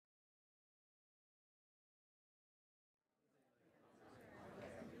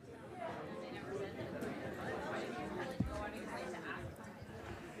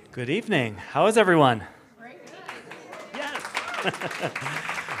Good evening. How is everyone? Great. Yes.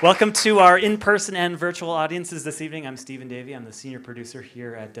 Welcome to our in-person and virtual audiences this evening. I'm Stephen Davey. I'm the senior producer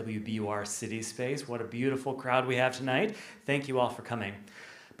here at WBUR CitySpace. What a beautiful crowd we have tonight. Thank you all for coming.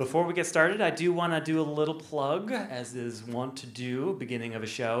 Before we get started, I do want to do a little plug, as is wont to do, beginning of a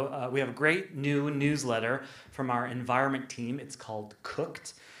show. We have a great new newsletter from our environment team. It's called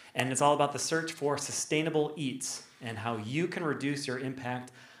Cooked, and it's all about the search for sustainable eats and how you can reduce your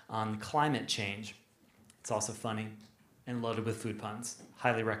impact on climate change. It's also funny and loaded with food puns.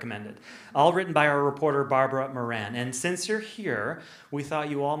 Highly recommended. All written by our reporter, Barbara Moran. And since you're here, we thought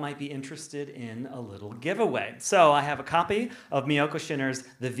you all might be interested in a little giveaway. So I have a copy of Miyoko Schinner's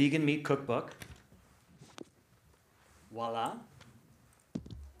The Vegan Meat Cookbook. Voila.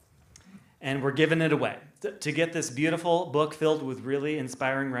 And we're giving it away. To get this beautiful book filled with really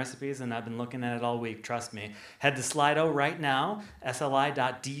inspiring recipes, and I've been looking at it all week, trust me, head to Slido right now,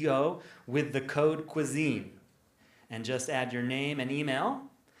 sli.do, with the code cuisine. And just add your name and email,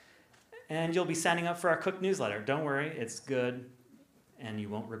 and you'll be signing up for our Cook newsletter. Don't worry, it's good, and you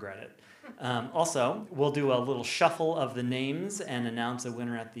won't regret it. Also, we'll do a little shuffle of the names and announce a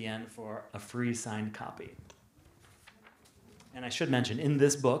winner at the end for a free signed copy. And I should mention, in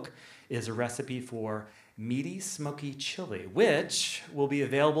this book is a recipe for meaty, smoky chili, which will be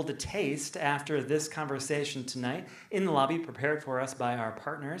available to taste after this conversation tonight in the lobby, prepared for us by our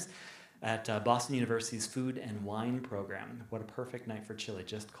partners at Boston University's Food and Wine program. What a perfect night for chili,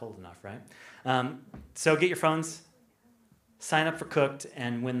 just cold enough, right? So get your phones, sign up for Cooked,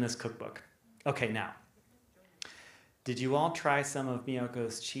 and win this cookbook. Okay, now, did you all try some of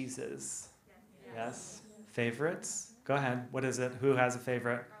Miyoko's cheeses? Yes? Favorites? Go ahead. What is it? Who has a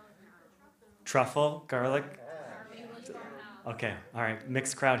favorite? Truffle? Garlic? Okay, all right,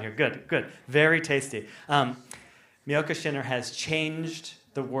 mixed crowd here. Good, good. Very tasty. Miyoko Schinner has changed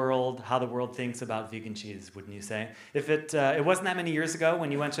the world, how the world thinks about vegan cheese, wouldn't you say? If it wasn't that many years ago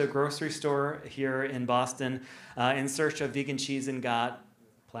when you went to a grocery store here in Boston in search of vegan cheese and got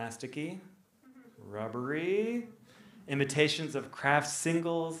plasticky, rubbery, imitations of Kraft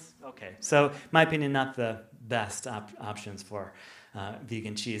singles. Okay, so in my opinion, not the best options for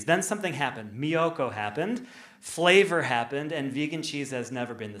vegan cheese. Then something happened. Miyoko happened, flavor happened, and vegan cheese has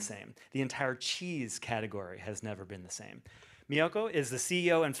never been the same. The entire cheese category has never been the same. Miyoko is the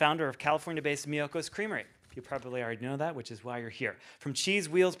CEO and founder of California-based Miyoko's Creamery. You probably already know that, which is why you're here. From cheese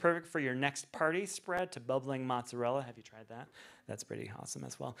wheels perfect for your next party spread to bubbling mozzarella. Have you tried that? That's pretty awesome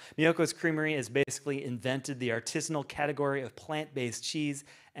as well. Miyoko's Creamery has basically invented the artisanal category of plant-based cheese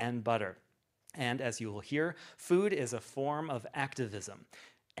and butter. And as you will hear, food is a form of activism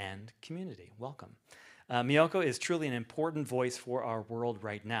and community. Welcome. Miyoko is truly an important voice for our world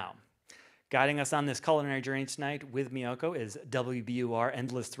right now. Guiding us on this culinary journey tonight with Miyoko is WBUR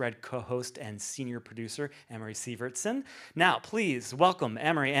Endless Thread co-host and senior producer, Amory Sivertson. Now, please welcome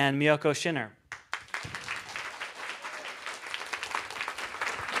Amory and Miyoko Schinner.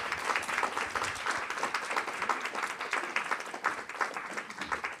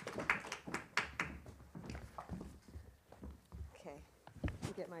 Okay,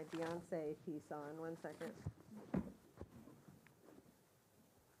 I'll get my Beyonce piece on. One second.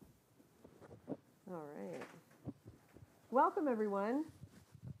 All right. Welcome, everyone.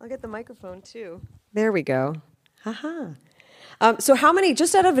 I'll get the microphone, too. There we go. Haha. So how many,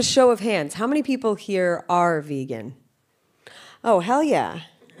 just out of a show of hands, how many people here are vegan? Oh, hell yeah.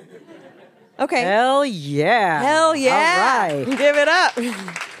 Okay. Hell yeah. Hell yeah. All right. Give it up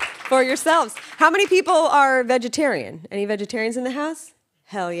for yourselves. How many people are vegetarian? Any vegetarians in the house?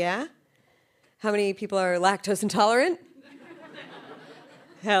 Hell yeah. How many people are lactose intolerant?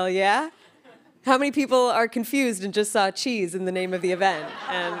 Hell yeah. How many people are confused and just saw cheese in the name of the event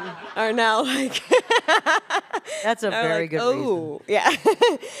and are now like... That's a very good reason. Yeah,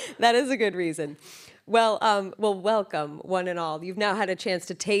 that is a good reason. Well, welcome, one and all. You've now had a chance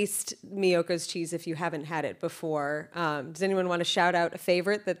to taste Miyoko's cheese if you haven't had it before. Does anyone want to shout out a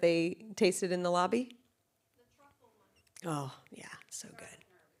favorite that they tasted in the lobby? The truffle one. Oh, yeah, so good.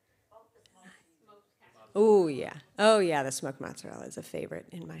 Oh, yeah. Oh, yeah, the smoked mozzarella is a favorite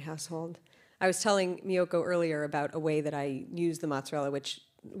in my household. I was telling Miyoko earlier about a way that I use the mozzarella, which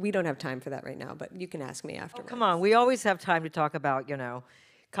we don't have time for that right now, but you can ask me afterwards. Oh, come on. We always have time to talk about,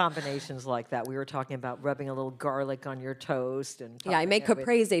 combinations like that. We were talking about rubbing a little garlic on your toast. And yeah, I make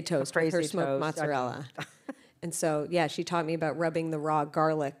caprese toast with her caprese smoked toast. mozzarella. And so, yeah, she taught me about rubbing the raw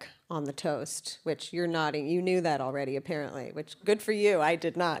garlic on the toast, which you're nodding. You knew that already, apparently, which good for you. I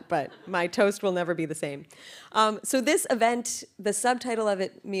did not, but my toast will never be the same. So this event, the subtitle of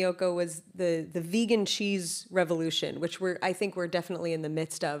it, Miyoko, was the vegan cheese revolution, which I think we're definitely in the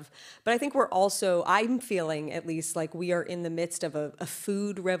midst of. But I think we're also, I'm feeling at least like we are in the midst of a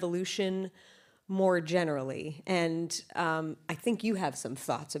food revolution more generally. And I think you have some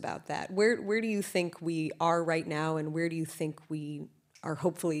thoughts about that. Where do you think we are right now, and where do you think we are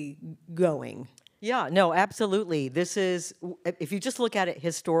hopefully going? Yeah, no, absolutely. This is, if you just look at it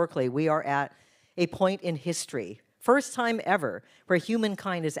historically, we are at a point in history, first time ever, where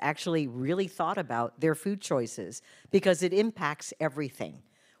humankind has actually really thought about their food choices, because it impacts everything.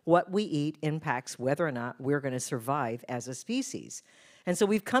 What we eat impacts whether or not we're going to survive as a species. And so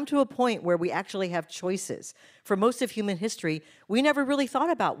we've come to a point where we actually have choices. For most of human history, we never really thought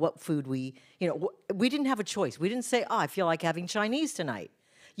about what food we didn't have a choice. We didn't say, I feel like having Chinese tonight.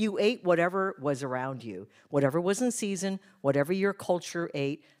 You ate whatever was around you, whatever was in season, whatever your culture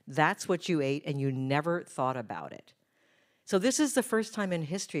ate, that's what you ate, and you never thought about it. So this is the first time in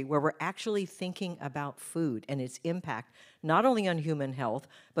history where we're actually thinking about food and its impact, not only on human health,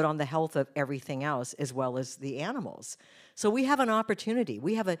 but on the health of everything else, as well as the animals. So we have an opportunity.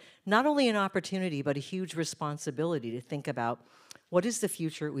 We have not only an opportunity, but a huge responsibility to think about what is the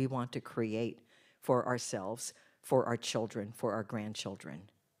future we want to create for ourselves, for our children, for our grandchildren.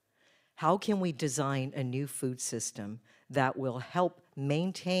 How can we design a new food system that will help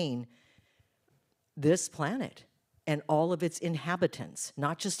maintain this planet and all of its inhabitants,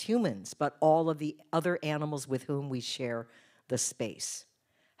 not just humans, but all of the other animals with whom we share the space?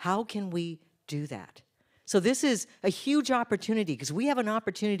 How can we do that? So this is a huge opportunity, because we have an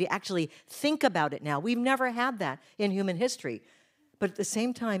opportunity to actually think about it now. We've never had that in human history. But at the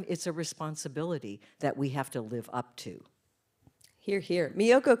same time, it's a responsibility that we have to live up to. Hear, hear.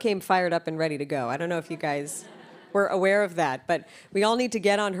 Miyoko came fired up and ready to go. I don't know if you guys were aware of that, but we all need to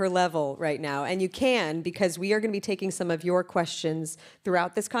get on her level right now. And you can, because we are going to be taking some of your questions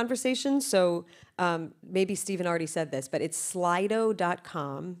throughout this conversation. So maybe Stephen already said this, but it's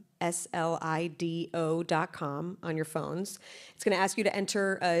slido.com, SLIDO.com on your phones. It's going to ask you to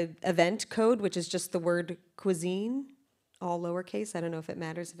enter an event code, which is just the word cuisine, all lowercase. I don't know if it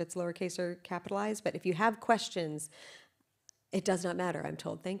matters if it's lowercase or capitalized, but if you have questions, it does not matter, I'm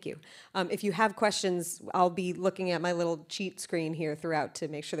told. Thank you. If you have questions, I'll be looking at my little cheat screen here throughout to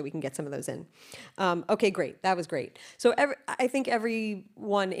make sure that we can get some of those in. Okay, great. That was great. So I think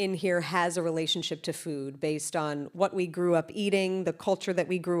everyone in here has a relationship to food based on what we grew up eating, the culture that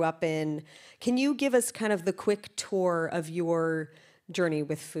we grew up in. Can you give us kind of the quick tour of your journey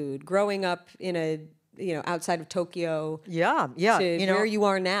with food, growing up in outside of Tokyo? Yeah. To where you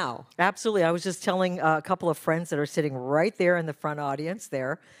are now. Absolutely. I was just telling a couple of friends that are sitting right there in the front audience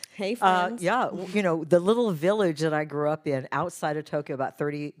there. Hey, friends. The little village that I grew up in outside of Tokyo, about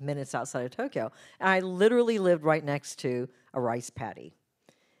 30 minutes outside of Tokyo, and I literally lived right next to a rice paddy.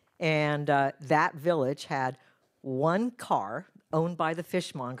 And that village had one car owned by the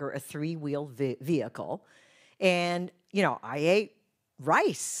fishmonger, a three-wheeled vehicle. And, I ate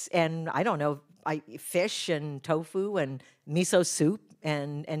rice and fish and tofu and miso soup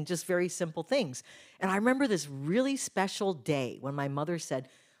and just very simple things. And I remember this really special day when my mother said,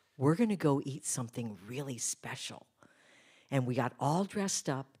 we're going to go eat something really special. And we got all dressed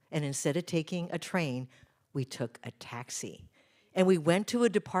up, and instead of taking a train, we took a taxi. And we went to a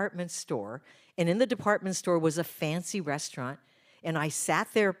department store, and in the department store was a fancy restaurant. And I sat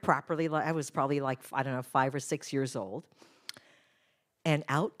there properly. I was probably 5 or 6 years old. And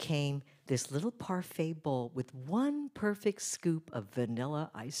out came this little parfait bowl with one perfect scoop of vanilla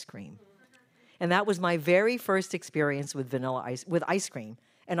ice cream. And that was my very first experience with ice cream.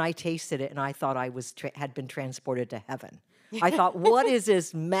 And I tasted it, and I thought I had been transported to heaven. I thought, what is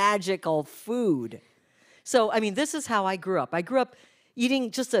this magical food? So, this is how I grew up. I grew up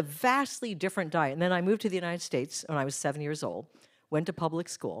eating just a vastly different diet. And then I moved to the United States when I was 7 years old, went to public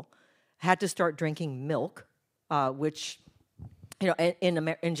school, had to start drinking milk, which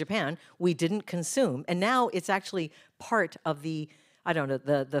in Japan, we didn't consume. And now it's actually part of the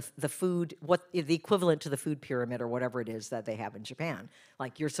food, the equivalent to the food pyramid or whatever it is that they have in Japan.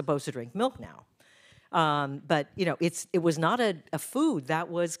 Like, you're supposed to drink milk now. But it was not a food that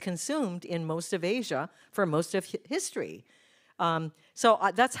was consumed in most of Asia for most of history.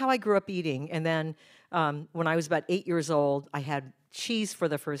 So that's how I grew up eating. And then when I was about 8 years old, I had cheese for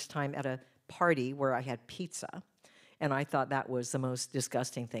the first time at a party where I had pizza. And I thought that was the most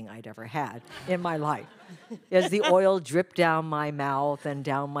disgusting thing I'd ever had in my life. As the oil dripped down my mouth and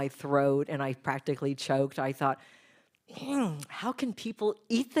down my throat, and I practically choked, I thought, how can people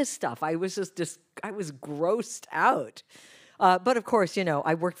eat this stuff? I was I was grossed out. But of course, you know,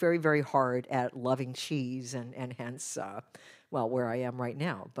 I worked very, very hard at loving cheese and hence, well, where I am right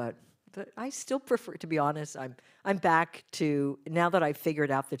now. But I still prefer, to be honest, I'm back to, now that I've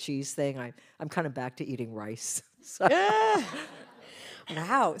figured out the cheese thing, I'm kind of back to eating rice. So.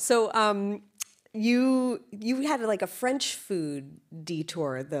 Wow. So you had like a French food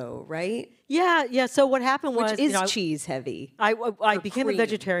detour though, right? Yeah. So what happened was, Which is you know, cheese heavy. I became a cream.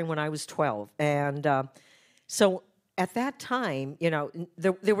 vegetarian when I was 12, and so at that time, you know,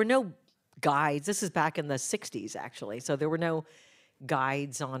 there were no guides. This is back in the 60s, actually. So there were no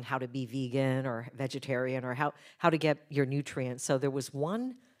guides on how to be vegan or vegetarian or how to get your nutrients. So there was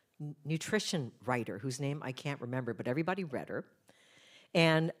one nutrition writer whose name I can't remember, but everybody read her.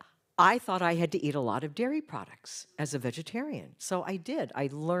 And I thought I had to eat a lot of dairy products as a vegetarian. So I did. I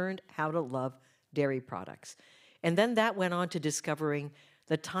learned how to love dairy products. And then that went on to discovering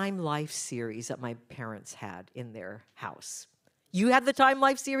the Time Life series that my parents had in their house. You had the Time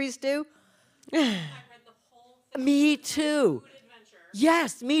Life series too? I read the whole thing. Me too. Food adventure.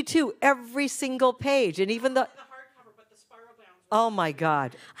 Yes, me too. Every single page, and even the. The hardcover, but the spiral bound. Oh my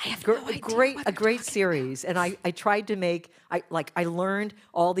God! I have no idea a great series, and I tried to make. I learned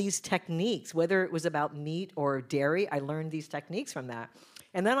all these techniques, whether it was about meat or dairy. I learned these techniques from that,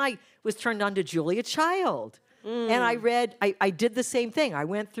 and then I was turned on to Julia Child, and I read. I did the same thing. I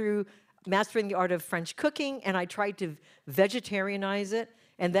went through Mastering the Art of French Cooking, and I tried to vegetarianize it.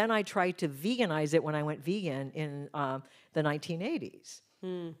 And then I tried to veganize it when I went vegan in the 1980s.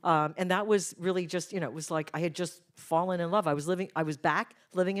 And that was really just, you know, it was like I had just fallen in love. I was back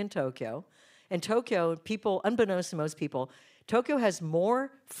living in Tokyo. And Tokyo, people, unbeknownst to most people, Tokyo has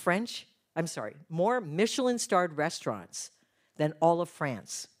more Michelin-starred restaurants than all of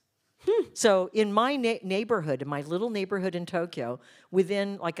France. So in my neighborhood, in my little neighborhood in Tokyo,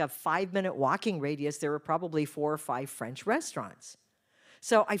 within like a 5-minute walking radius, there were probably 4 or 5 French restaurants.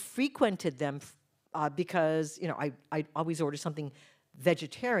 So I frequented them because, you know, I always order something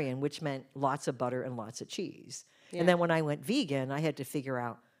vegetarian, which meant lots of butter and lots of cheese. Yeah. And then when I went vegan, I had to figure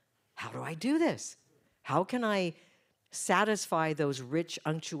out, how do I do this? How can I satisfy those rich,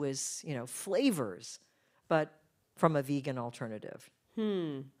 unctuous, you know, flavors, but from a vegan alternative?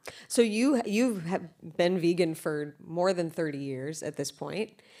 So you have been vegan for more than 30 years at this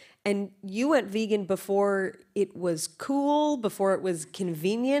point, and you went vegan before it was cool, before it was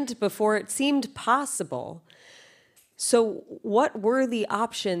convenient, before it seemed possible. So what were the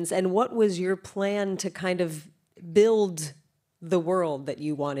options, and what was your plan to kind of build the world that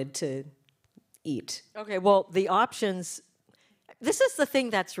you wanted to eat? Okay, well, the options, this is the thing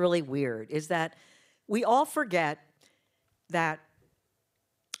that's really weird, is that we all forget that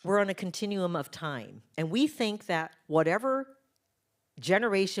we're on a continuum of time. And we think that whatever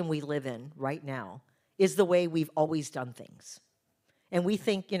generation we live in right now is the way we've always done things. And we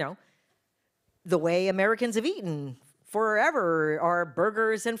think, you know, the way Americans have eaten forever are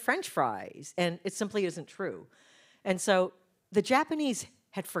burgers and French fries. And it simply isn't true. And so the Japanese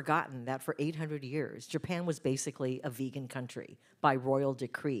had forgotten that for 800 years, Japan was basically a vegan country by royal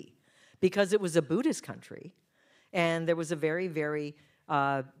decree because it was a Buddhist country. And there was a very, very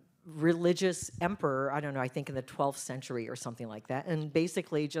religious emperor, I don't know, I think in the 12th century or something like that, and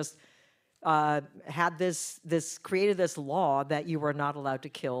basically just had created this law that you were not allowed to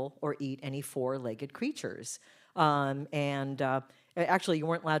kill or eat any 4-legged creatures. Actually, you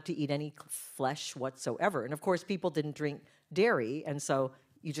weren't allowed to eat any flesh whatsoever. And of course, people didn't drink dairy, and so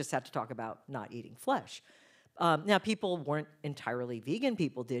you just had to talk about not eating flesh. Now, people weren't entirely vegan.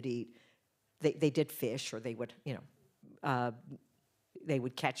 People did eat, they did fish, or they would, you know, they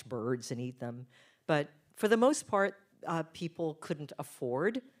would catch birds and eat them. But for the most part, people couldn't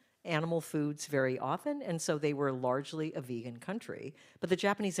afford animal foods very often, and so they were largely a vegan country. But the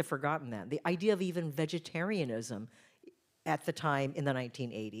Japanese have forgotten that. The idea of even vegetarianism at the time in the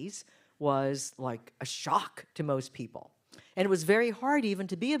 1980s was like a shock to most people. And it was very hard even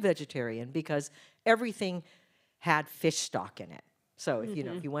to be a vegetarian because everything had fish stock in it. So if, you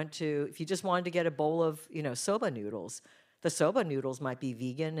know, if you just wanted to get a bowl of, you know, soba noodles, the soba noodles might be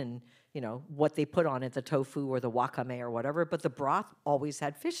vegan and, you know, what they put on it, the tofu or the wakame or whatever, but the broth always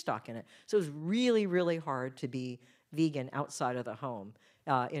had fish stock in it. So it was really, really hard to be vegan outside of the home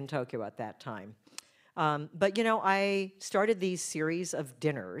in Tokyo at that time. But, you know, I started these series of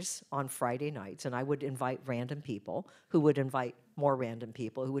dinners on Friday nights, and I would invite random people who would invite more random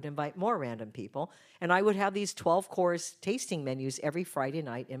people who would invite more random people. And I would have these 12-course tasting menus every Friday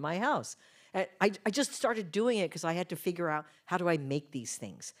night in my house. And I just started doing it because I had to figure out, how do I make these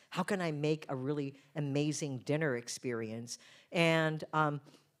things? How can I make a really amazing dinner experience? And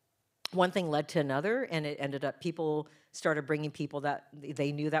one thing led to another, and it ended up people started bringing people that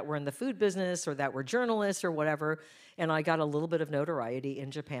they knew that were in the food business or that were journalists or whatever. And I got a little bit of notoriety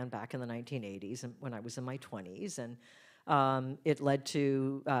in Japan back in the 1980s and when I was in my 20s. And it led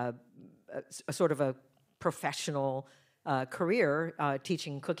to a sort of a professional career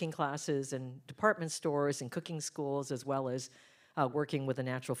teaching cooking classes in department stores and cooking schools, as well as working with a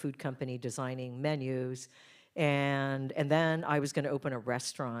natural food company designing menus. And then I was going to open a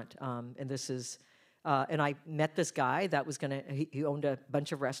restaurant, and this is, and I met this guy that was going to, he owned a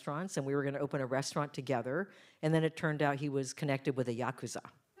bunch of restaurants, and we were going to open a restaurant together, and then it turned out he was connected with a Yakuza.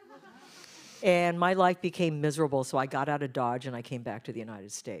 And my life became miserable, so I got out of Dodge and I came back to the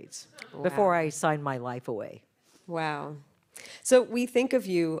United States before I signed my life away. Wow. So we think of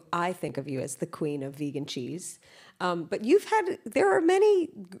you, I think of you as the queen of vegan cheese. But there are many,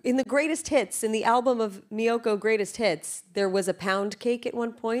 in the greatest hits, in the album of Miyoko Greatest Hits, there was a pound cake at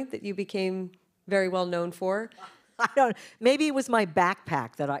one point that you became very well known for. Maybe it was my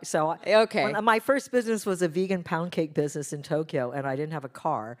backpack Okay. My first business was a vegan pound cake business in Tokyo, and I didn't have a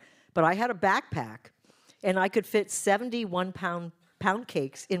car, but I had a backpack, and I could fit 71 pound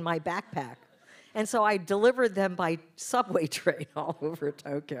cakes in my backpack. And so I delivered them by subway train all over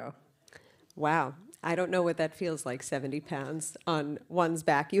Tokyo. Wow. I don't know what that feels like, 70 pounds on one's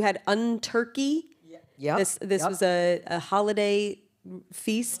back. You had unturkey. Yep. This was a holiday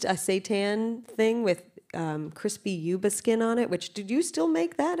feast, a seitan thing with crispy yuba skin on it, which, did you still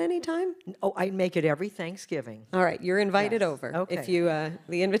make that anytime? Oh, I make it every Thanksgiving. All right, you're invited over Okay. if you,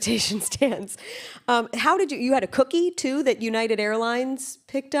 the invitation stands. How did you had a cookie too that United Airlines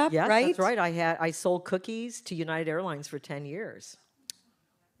picked up, Yes, right? that's right. I sold cookies to United Airlines for 10 years.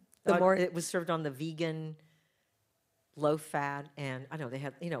 It was served on the vegan, low fat, and I know they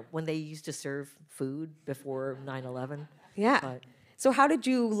had, when they used to serve food before 9/11. Yeah. But So how did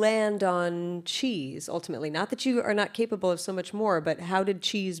you land on cheese ultimately? Not that you are not capable of so much more, but how did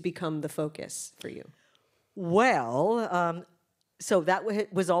cheese become the focus for you? Well, so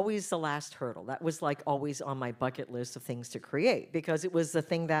that was always the last hurdle. That was like always on my bucket list of things to create, because it was the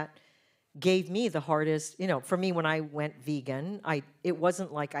thing that gave me the hardest, for me when I went vegan, it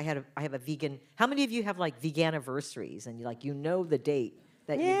wasn't like I have a vegan. How many of you have like veganiversaries and the date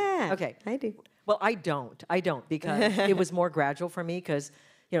that Yeah. Okay. I do. Well, I don't because it was more gradual for me because,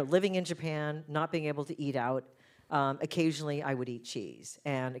 living in Japan, not being able to eat out, occasionally I would eat cheese.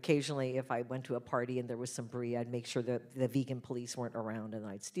 And occasionally if I went to a party and there was some brie, I'd make sure that the vegan police weren't around and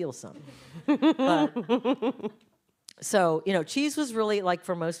I'd steal some. So, cheese was really, like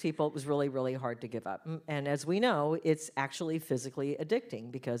for most people, it was really, really hard to give up. And as we know, it's actually physically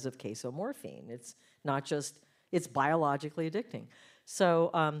addicting because of casomorphine. It's not just, it's biologically addicting. So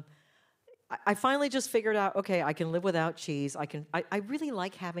I finally just figured out, okay, I can live without cheese. I really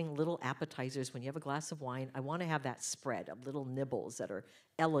like having little appetizers. When you have a glass of wine, I want to have that spread of little nibbles that are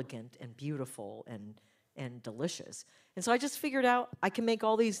elegant and beautiful and delicious. And so I just figured out I can make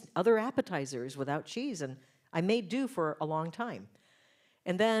all these other appetizers without cheese, and I made do for a long time.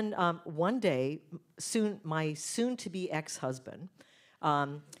 And then one day, my soon-to-be ex-husband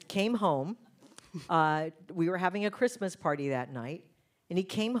came home. We were having a Christmas party that night, and he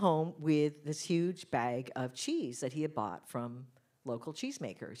came home with this huge bag of cheese that he had bought from local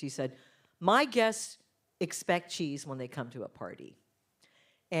cheesemakers. He said, "My guests expect cheese when they come to a party."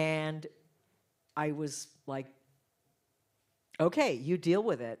 And I was like, okay, you deal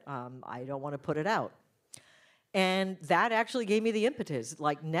with it. I don't want to put it out. And that actually gave me the impetus.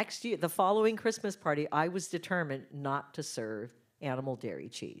 Like next year, the following Christmas party, I was determined not to serve animal dairy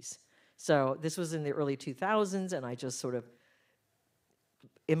cheese. So this was in the early 2000s, and I just sort of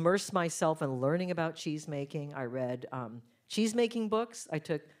immersed myself in learning about cheese making. I read cheese making books. I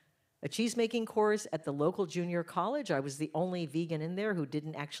took a cheese making course at the local junior college. I was the only vegan in there who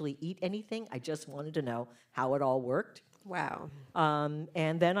didn't actually eat anything. I just wanted to know how it all worked. Wow.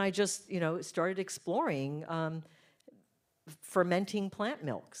 And then I just, started exploring fermenting plant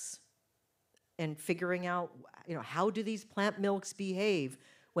milks and figuring out, how do these plant milks behave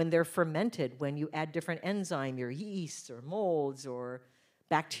when they're fermented, when you add different enzyme, your yeasts or molds or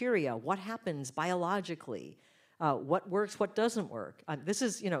bacteria. What happens biologically? What works, what doesn't work? This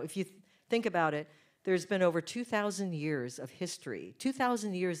is, if you think about it, there's been over 2,000 years of history,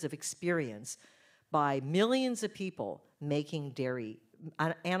 2,000 years of experience by millions of people making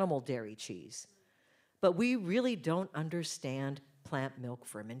animal dairy cheese. but we really don't understand plant milk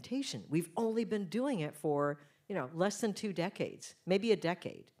fermentation. We've only been doing it for, less than 2 decades, maybe a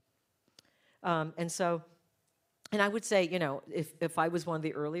decade. And I would say, if I was one of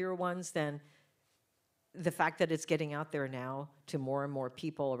the earlier ones, then the fact that it's getting out there now to more and more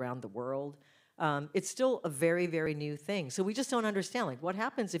people around the world, it's still a very, very new thing. So we just don't understand, like, what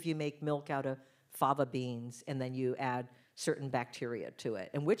happens if you make milk out of fava beans and then you add certain bacteria to it?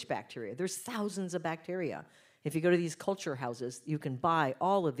 And which bacteria? There's thousands of bacteria. If you go to these culture houses, you can buy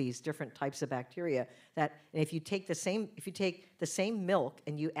all of these different types of bacteria and if you take the same milk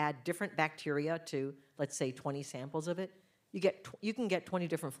and you add different bacteria to, let's say, 20 samples of it, you can get 20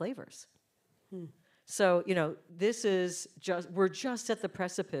 different flavors. So, we're just at the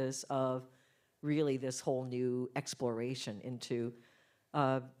precipice of really this whole new exploration into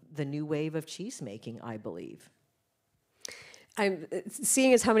the new wave of cheese making, I believe. I'm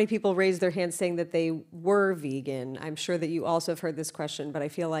seeing as how many people raised their hands saying that they were vegan. I'm sure that you also have heard this question, but I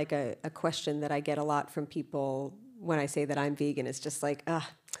feel like a question that I get a lot from people when I say that I'm vegan is just like,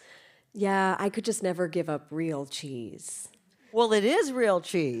 yeah, I could just never give up real cheese. Well, it is real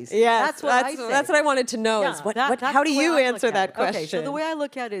cheese. Yeah, that's what I say. That's what I wanted to know. Yeah, is how do you answer that question? Okay, so the way I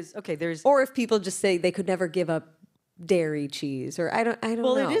look at it is, there's... Or if people just say they could never give up dairy cheese, or I don't know.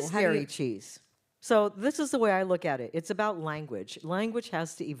 Well, it is dairy cheese. So this is the way I look at it. It's about language. Language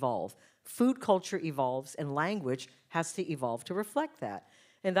has to evolve. Food culture evolves, and language has to evolve to reflect that.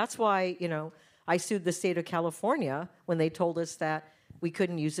 And that's why, I sued the state of California when they told us that we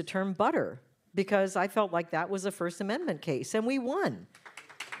couldn't use the term butter, because I felt like that was a First Amendment case, and we won.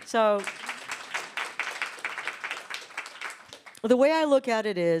 So the way I look at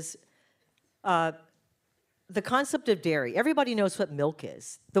it is the concept of dairy. Everybody knows what milk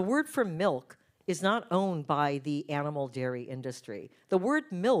is. The word for milk is not owned by the animal dairy industry. The word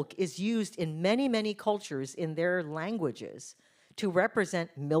milk is used in many, many cultures in their languages to represent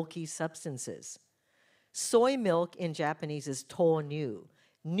milky substances. Soy milk in Japanese is tōnu.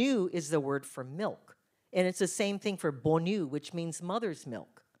 Nu is the word for milk. And it's the same thing for bonu, which means mother's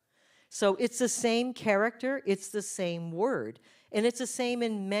milk. So it's the same character, it's the same word, and it's the same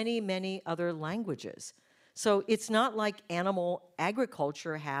in many, many other languages. So it's not like animal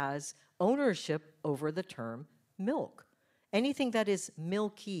agriculture has ownership over the term milk. Anything that is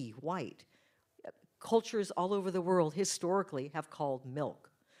milky, white, cultures all over the world historically have called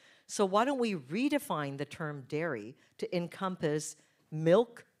milk. So why don't we redefine the term dairy to encompass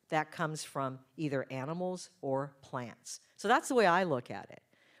milk that comes from either animals or plants? So that's the way I look at it.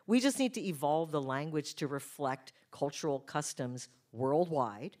 We just need to evolve the language to reflect cultural customs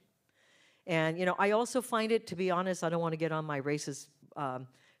worldwide. And, I also find it, to be honest, I don't want to get on my racist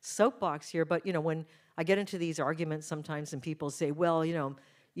soapbox here, but, when I get into these arguments sometimes and people say, well,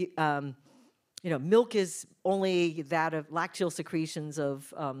 milk is only that of lacteal secretions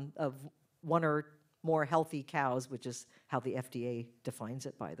of one or more healthy cows, which is how the FDA defines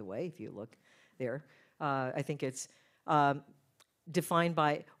it, by the way, if you look there. I think it's defined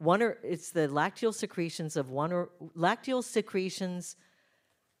by it's the lacteal secretions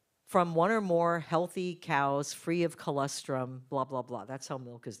from one or more healthy cows free of cholesterol, blah, blah, blah. That's how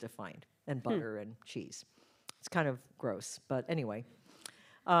milk is defined, and butter and cheese. It's kind of gross, but anyway.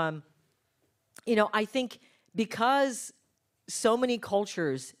 I think because so many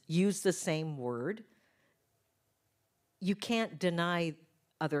cultures use the same word, you can't deny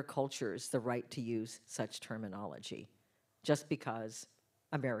other cultures the right to use such terminology just because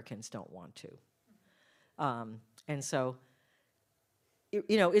Americans don't want to. And so,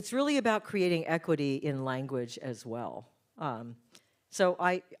 it's really about creating equity in language as well. So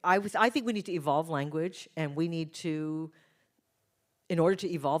I think we need to evolve language, and we need to, in order to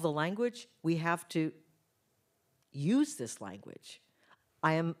evolve the language, we have to use this language.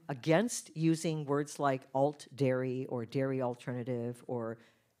 I am against using words like alt dairy or dairy alternative or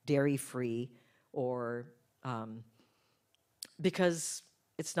dairy free, or because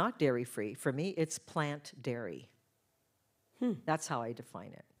it's not dairy free. For me, it's plant dairy. That's how I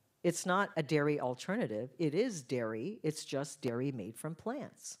define it. It's not a dairy alternative. It is dairy. It's just dairy made from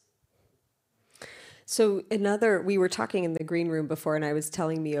plants. So we were talking in the green room before, and I was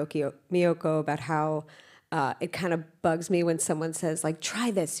telling Miyoko about how it kind of bugs me when someone says, like, try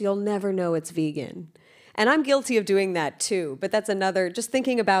this, you'll never know it's vegan. And I'm guilty of doing that too, but that's just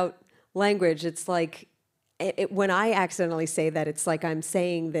thinking about language, it's like, when I accidentally say that, it's like I'm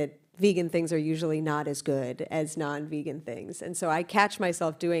saying that vegan things are usually not as good as non-vegan things. And so I catch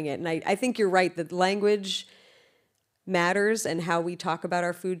myself doing it. And I think you're right that language matters, and how we talk about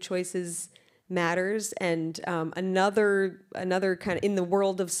our food choices matters. And another kind of, in the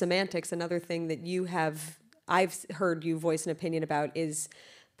world of semantics, another thing that I've heard you voice an opinion about is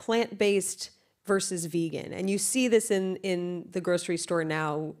plant-based versus vegan. And you see this in the grocery store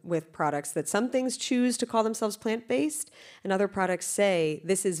now with products that some things choose to call themselves plant-based and other products say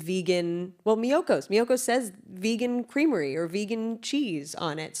this is vegan. Well, Miyoko says vegan creamery or vegan cheese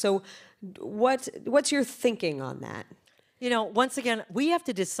on it. So what's your thinking on that? You know, once again, we have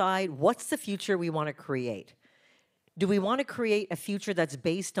to decide what's the future we want to create. Do we want to create a future that's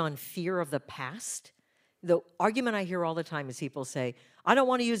based on fear of the past? The argument I hear all the time is people say, I don't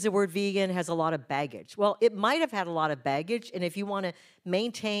want to use the word vegan, it has a lot of baggage. Well, it might have had a lot of baggage, and if you want to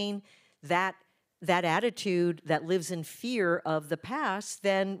maintain that attitude that lives in fear of the past,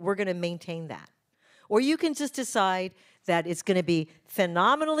 then we're going to maintain that. Or you can just decide that it's going to be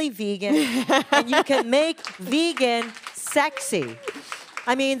phenomenally vegan, and you can make vegan sexy.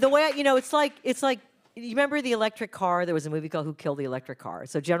 I mean, the way, you know, it's like, you remember the electric car? There was a movie called Who Killed the Electric Car?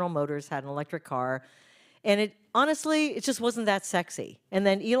 So General Motors had an electric car, and honestly, it just wasn't that sexy. And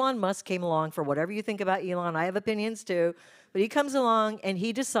then Elon Musk came along. For whatever you think about Elon, I have opinions too, but he comes along and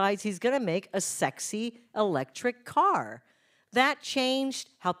he decides he's going to make a sexy electric car. That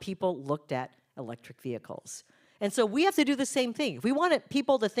changed how people looked at electric vehicles. And so we have to do the same thing. If we want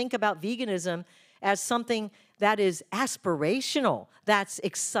people to think about veganism as something that is aspirational, that's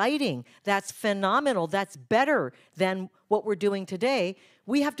exciting, that's phenomenal, that's better than what we're doing today,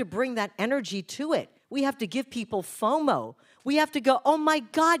 we have to bring that energy to it. We have to give people FOMO. We have to go, oh my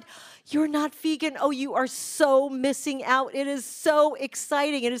God, you're not vegan. Oh, you are so missing out. It is so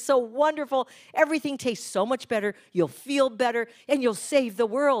exciting. It is so wonderful. Everything tastes so much better. You'll feel better, and you'll save the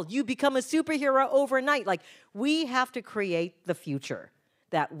world. You become a superhero overnight. Like, we have to create the future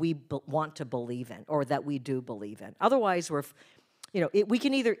that we want to believe in, or that we do believe in. Otherwise, we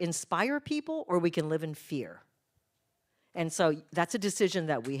can either inspire people or we can live in fear. And so that's a decision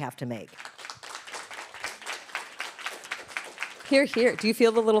that we have to make. Here, here. Do you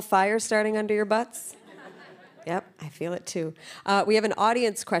feel the little fire starting under your butts? Yep, I feel it too. We have an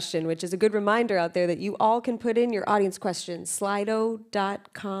audience question, which is a good reminder out there that you all can put in your audience questions.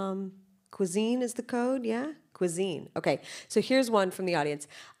 Slido.com. Cuisine is the code, yeah? Cuisine. Okay, so here's one from the audience.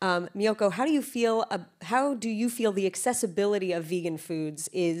 Miyoko, how do you feel the accessibility of vegan foods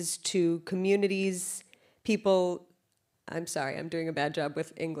is to communities, people? I'm sorry, I'm doing a bad job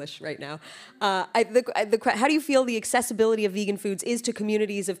with English right now. How do you feel the accessibility of vegan foods is to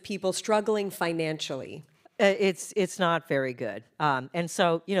communities of people struggling financially? It's not very good. And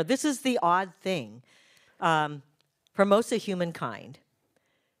so, this is the odd thing. For most of humankind,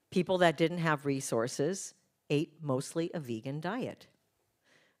 people that didn't have resources ate mostly a vegan diet.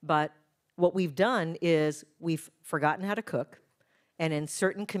 But what we've done is we've forgotten how to cook, and in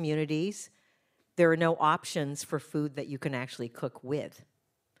certain communities, there are no options for food that you can actually cook with.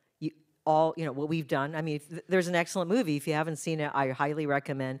 What we've done, I mean, there's an excellent movie. If you haven't seen it, I highly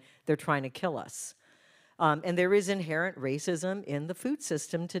recommend They're Trying to Kill Us. And there is inherent racism in the food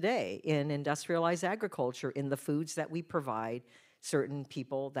system today, in industrialized agriculture, in the foods that we provide certain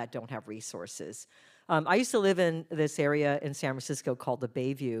people that don't have resources. I used to live in this area in San Francisco called the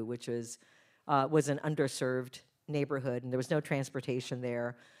Bayview, which was an underserved neighborhood, and there was no transportation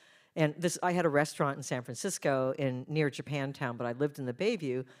there. And I had a restaurant in San Francisco near Japantown, but I lived in the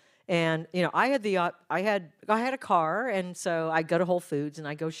Bayview. And I had a car, and so I'd go to Whole Foods and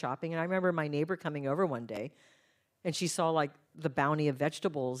I'd go shopping. And I remember my neighbor coming over one day, and she saw like the bounty of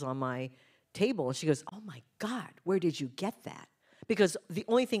vegetables on my table, and she goes, "Oh my God, where did you get that?" Because the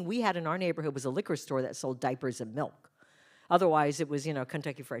only thing we had in our neighborhood was a liquor store that sold diapers and milk. Otherwise, it was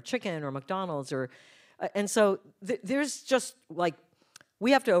Kentucky Fried Chicken or McDonald's and so there's just like.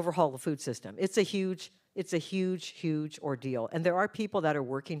 We have to overhaul the food system. It's a huge, huge ordeal. And there are people that are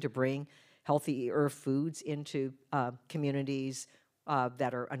working to bring healthier foods into communities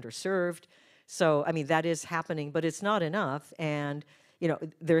that are underserved. So, I mean, that is happening, but it's not enough. And,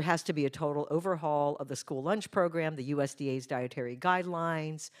 there has to be a total overhaul of the school lunch program, the USDA's dietary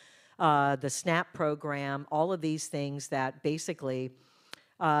guidelines, the SNAP program, all of these things that basically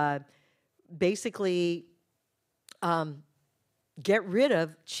get rid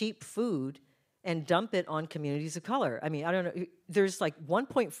of cheap food and dump it on communities of color. I mean, I don't know. There's like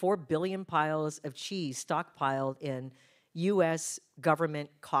 1.4 billion piles of cheese stockpiled in U.S.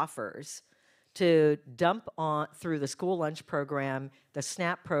 government coffers to dump on through the school lunch program, the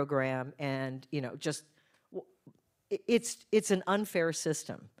SNAP program, and it's an unfair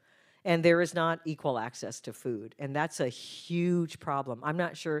system, and there is not equal access to food, and that's a huge problem. I'm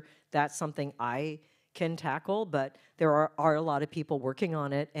not sure that's something I can tackle, but there are a lot of people working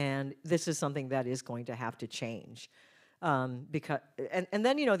on it, and this is something that is going to have to change. Because and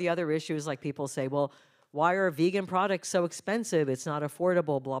then, you know, the other issue is, like, people say, well, why are vegan products so expensive? It's not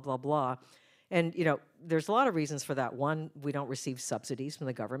affordable, blah, blah, blah. And, you know, there's a lot of reasons for that. One, we don't receive subsidies from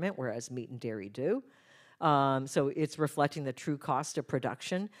the government, whereas meat and dairy do. So it's reflecting the true cost of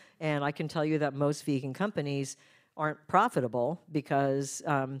production. And I can tell you that most vegan companies aren't profitable because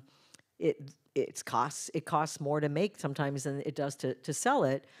it costs more to make sometimes than it does to sell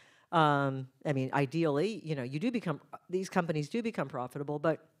it. I mean, ideally, you know, these companies do become profitable,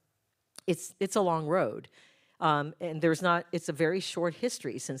 but it's a long road. And it's a very short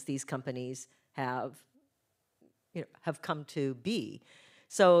history since these companies have come to be.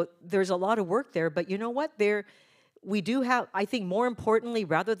 So there's a lot of work there, but you know what? We do have, I think more importantly,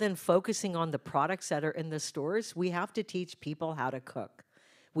 rather than focusing on the products that are in the stores, we have to teach people how to cook.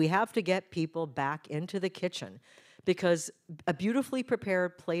 We have to get people back into the kitchen, because a beautifully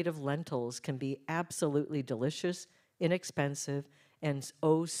prepared plate of lentils can be absolutely delicious, inexpensive, and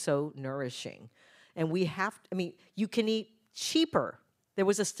oh so nourishing. And you can eat cheaper. There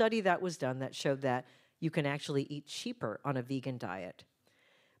was a study that was done that showed that you can actually eat cheaper on a vegan diet.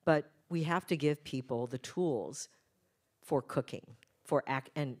 But we have to give people the tools for cooking,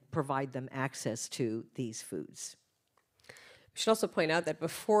 and provide them access to these foods. We should also point out that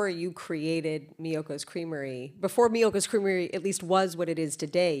before you created Miyoko's Creamery, before Miyoko's Creamery at least was what it is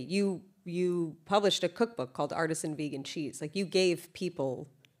today, you published a cookbook called Artisan Vegan Cheese. Like, you gave people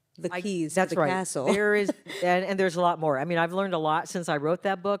the keys to the castle. There is, and there's a lot more. I mean, I've learned a lot since I wrote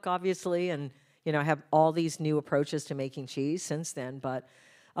that book, obviously, and, you know, I have all these new approaches to making cheese since then. But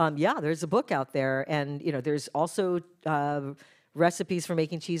yeah, there's a book out there, and, you know, there's also recipes for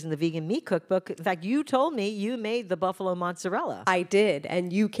making cheese in the vegan meat cookbook. In fact, you told me you made the buffalo mozzarella. I did,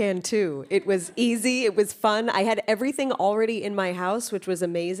 and you can too. It was easy, it was fun. I had everything already in my house, which was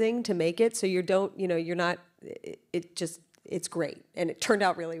amazing to make it. So it's great, and it turned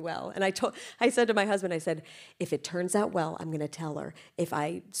out really well. And I said to my husband, I said, if it turns out well, I'm going to tell her. If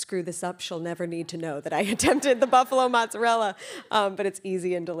I screw this up, she'll never need to know that I attempted the buffalo mozzarella. But it's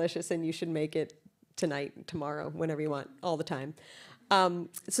easy and delicious, and you should make it tonight, tomorrow, whenever you want, all the time.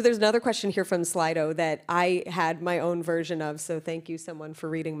 So there's another question here from Slido that I had my own version of, so thank you, someone, for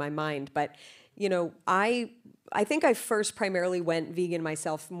reading my mind. But, you know, I think I first primarily went vegan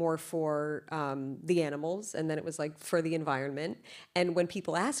myself more for the animals, and then it was like for the environment. And when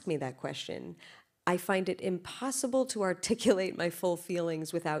people ask me that question, I find it impossible to articulate my full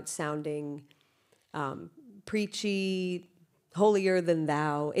feelings without sounding preachy, holier than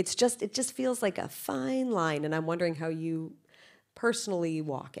thou. It just feels like a fine line, and I'm wondering how you personally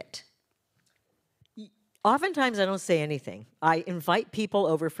walk it. Oftentimes I don't say anything. I invite people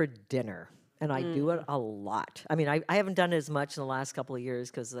over for dinner, and I do it a lot. I mean, I haven't done it as much in the last couple of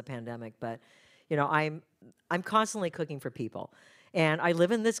years because of the pandemic, but, you know, I'm constantly cooking for people. And I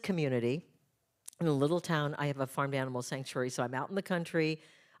live in this community in a little town. I have a farmed animal sanctuary, so I'm out in the country.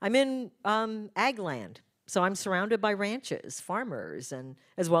 I'm in ag land. So I'm surrounded by ranches, farmers, and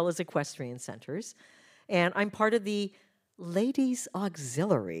as well as equestrian centers. And I'm part of the Ladies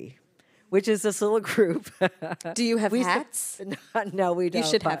Auxiliary, which is this little group. Do you have hats? No, we don't. You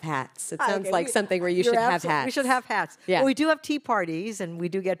should have hats. It sounds like something where you should have hats. We should have hats. Yeah. Well, we do have tea parties, and we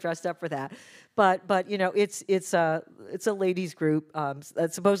do get dressed up for that. But you know, it's a ladies group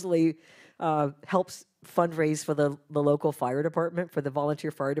that supposedly helps fundraise for the local fire department, for the volunteer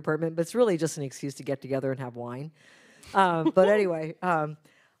fire department, but it's really just an excuse to get together and have wine. But anyway,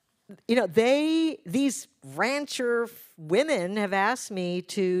 you know, these rancher women have asked me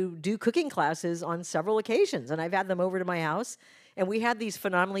to do cooking classes on several occasions, and I've had them over to my house, and we had these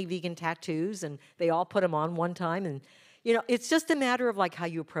phenomenally vegan tattoos, and they all put them on one time, and, you know, it's just a matter of like how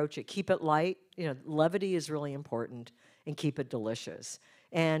you approach it. Keep it light. You know, levity is really important, and keep it delicious.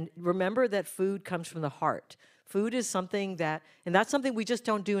 And remember that food comes from the heart. Food is something and that's something we just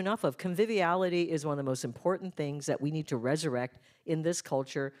don't do enough of. Conviviality is one of the most important things that we need to resurrect in this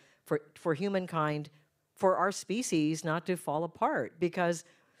culture for humankind, for our species not to fall apart, because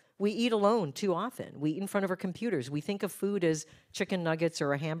we eat alone too often. We eat in front of our computers. We think of food as chicken nuggets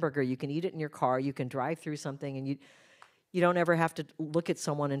or a hamburger. You can eat it in your car. You can drive through something, and you don't ever have to look at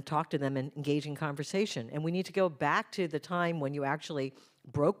someone and talk to them and engage in conversation. And we need to go back to the time when you actually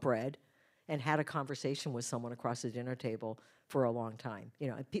broke bread and had a conversation with someone across the dinner table for a long time. You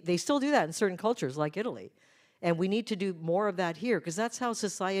know, they still do that in certain cultures like Italy. And we need to do more of that here, because that's how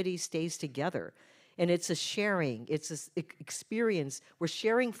society stays together. And it's a sharing, it's an experience. We're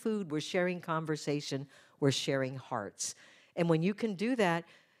sharing food, we're sharing conversation, we're sharing hearts. And when you can do that,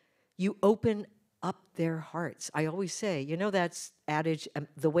 you open up their hearts. I always say, you know, that's adage,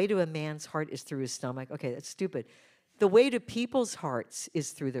 the way to a man's heart is through his stomach. Okay, that's stupid. The way to people's hearts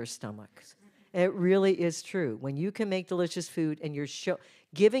is through their stomachs. It really is true. When you can make delicious food and you're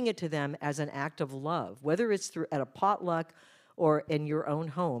giving it to them as an act of love, whether it's through at a potluck or in your own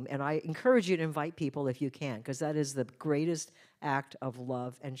home, and I encourage you to invite people if you can, because that is the greatest act of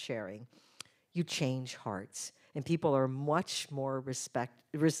love and sharing. You change hearts, and people are much more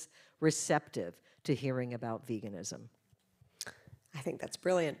receptive to hearing about veganism. I think that's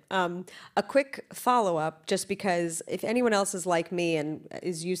brilliant. A quick follow-up, just because if anyone else is like me and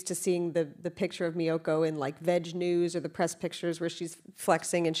is used to seeing the picture of Miyoko in like Veg News or the press pictures where she's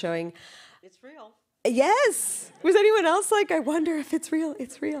flexing and showing. It's real. Yes. Was anyone else like, I wonder if it's real?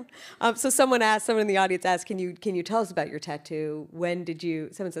 It's real. So someone in the audience asked, can you tell us about your tattoo? When did you,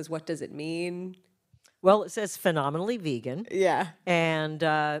 someone says, what does it mean? Well, it says phenomenally vegan. Yeah. And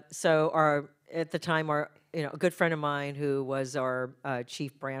so at the time, a good friend of mine who was our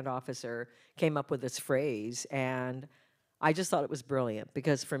chief brand officer came up with this phrase, and I just thought it was brilliant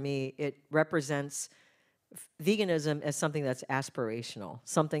because for me, it represents veganism as something that's aspirational,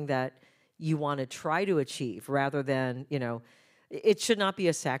 something that you want to try to achieve rather than, it should not be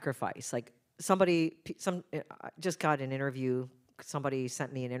a sacrifice. Like I just got an interview, somebody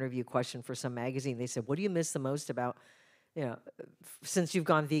sent me an interview question for some magazine. They said, what do you miss the most about, since you've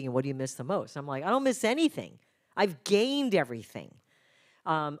gone vegan, what do you miss the most? I'm like, I don't miss anything. I've gained everything.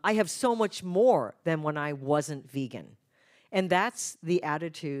 I have so much more than when I wasn't vegan. And that's the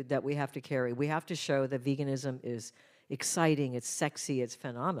attitude that we have to carry. We have to show that veganism is exciting, it's sexy, it's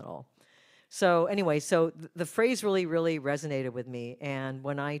phenomenal. So anyway, the phrase really, really resonated with me. And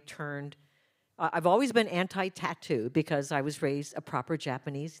when I turned, I've always been anti-tattoo because I was raised a proper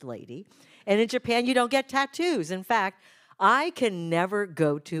Japanese lady. And in Japan, you don't get tattoos. In fact, I can never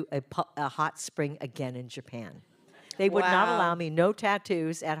go to a hot spring again in Japan. They would not allow me no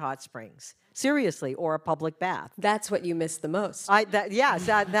tattoos at hot springs. Seriously, or a public bath. That's what you miss the most.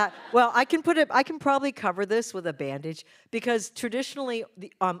 Well, I can probably cover this with a bandage because traditionally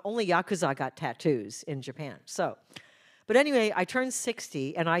only Yakuza got tattoos in Japan. But anyway, I turned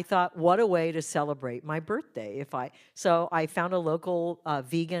 60 and I thought, what a way to celebrate my birthday so I found a local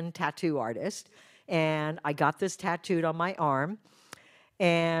vegan tattoo artist and I got this tattooed on my arm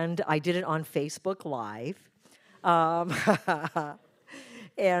and I did it on Facebook Live.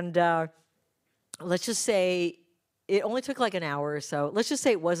 Let's just say it only took like an hour or so. Let's just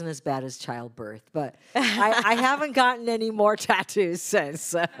say it wasn't as bad as childbirth, but I haven't gotten any more tattoos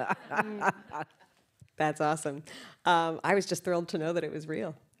since. That's awesome. I was just thrilled to know that it was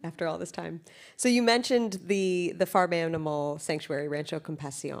real after all this time. So you mentioned the farm animal sanctuary, Rancho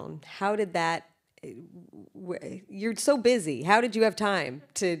Compasión. How did that, you're so busy. How did you have time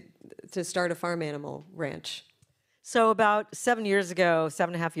to start a farm animal ranch? So about 7.5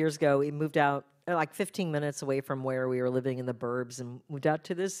 years ago, we moved out like 15 minutes away from where we were living in the burbs and moved out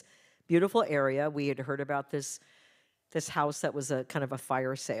to this beautiful area. We had heard about this house that was a kind of a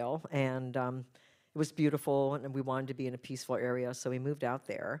fire sale, and it was beautiful, and we wanted to be in a peaceful area, so we moved out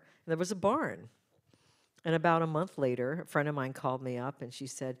there. And there was a barn. And about a month later, a friend of mine called me up, and she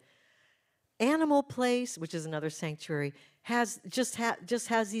said, Animal Place, which is another sanctuary, just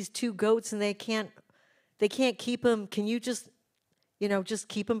has these 2 goats, and they can't keep them. Can you just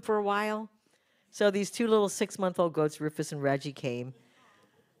keep them for a while? So these 2 little 6-month-old goats, Rufus and Reggie, came,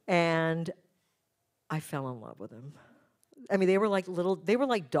 and I fell in love with them. I mean, they were like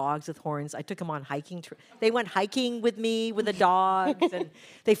dogs with horns. I took them on hiking. They went hiking with me, with the dogs, and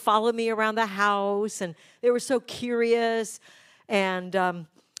they followed me around the house, and they were so curious. And I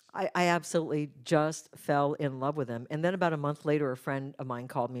absolutely just fell in love with them. And then about a month later, a friend of mine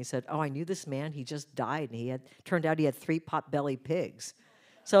called me and said, I knew this man. He just died, and turned out he had 3 pot-bellied pigs.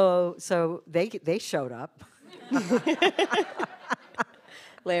 So they showed up.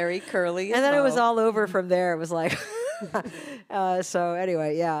 Larry, Curly, and then it was all over from there. It was like, so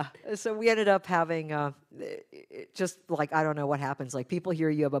anyway, yeah. So we ended up having just like, I don't know what happens. Like people hear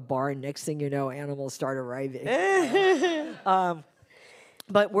you have a barn, next thing you know, animals start arriving.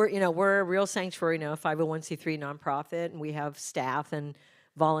 But we're a real sanctuary now, 501c3 nonprofit, and we have staff and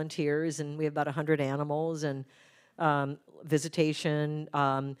volunteers, and we have about 100 animals and visitation.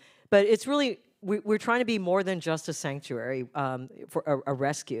 But it's really, we're trying to be more than just a sanctuary for a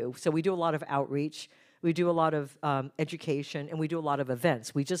rescue. So we do a lot of outreach, we do a lot of education, and we do a lot of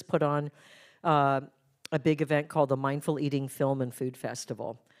events. We just put on a big event called the Mindful Eating Film and Food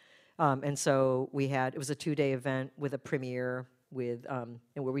Festival. And so it was a 2-day event with a premiere and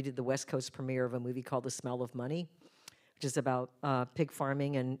where we did the West Coast premiere of a movie called The Smell of Money, which is about pig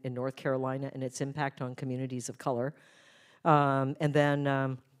farming in North Carolina and its impact on communities of color. And then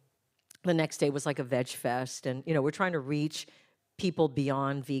the next day was like a veg fest. And, we're trying to reach people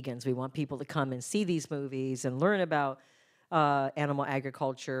beyond vegans. We want people to come and see these movies and learn about animal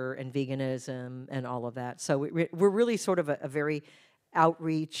agriculture and veganism and all of that. So we're really sort of a very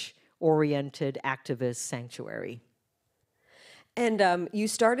outreach-oriented activist sanctuary. And you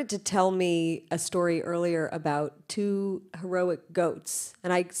started to tell me a story earlier about 2 heroic goats.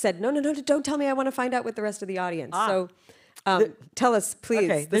 And I said, no, don't tell me. I want to find out with the rest of the audience. So tell us,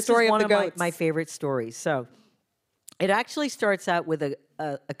 please, okay, the story is one of the goats. my favorite stories. So it actually starts out with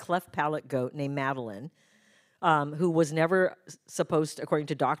a cleft palate goat named Madeline, who was never supposed to, according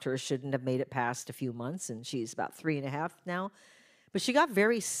to doctors, shouldn't have made it past a few months. And she's about 3.5 now. But she got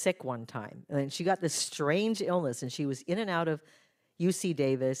very sick one time. And she got this strange illness. And she was in and out of UC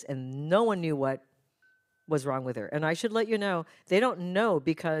Davis, and no one knew what was wrong with her. And I should let you know, they don't know,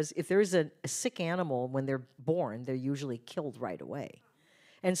 because if there's a sick animal when they're born, they're usually killed right away.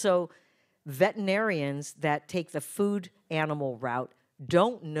 And so veterinarians that take the food animal route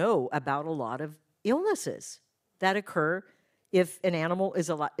don't know about a lot of illnesses that occur if an animal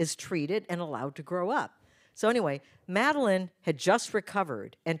is treated and allowed to grow up. So anyway, Madeline had just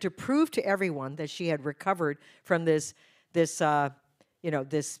recovered, and to prove to everyone that she had recovered from this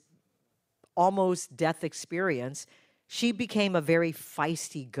almost death experience, she became a very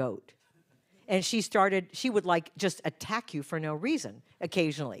feisty goat. And she would just attack you for no reason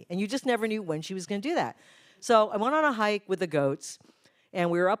occasionally. And you just never knew when she was going to do that. So I went on a hike with the goats, and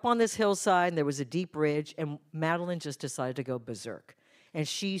we were up on this hillside, and there was a deep ridge, and Madeline just decided to go berserk. And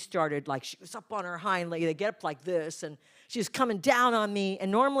she started, she was up on her hind leg, they get up like this, and she was coming down on me.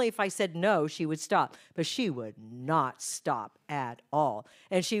 And normally if I said no, she would stop. But she would not stop at all.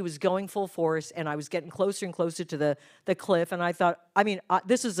 And she was going full force, and I was getting closer and closer to the cliff. And I thought,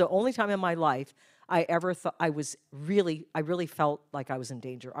 this is the only time in my life I ever thought I really felt like I was in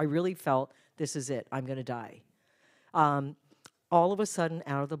danger. I really felt, this is it, I'm going to die. All of a sudden,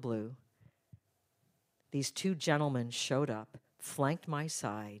 out of the blue, these 2 gentlemen showed up, flanked my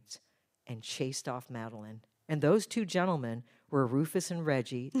sides, and chased off Madeline. And those 2 gentlemen were Rufus and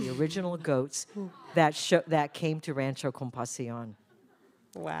Reggie, the original goats that came to Rancho Compasión.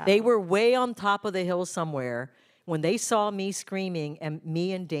 Wow. They were way on top of the hill somewhere. When they saw me screaming and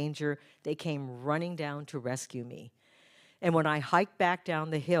me in danger, they came running down to rescue me. And when I hiked back down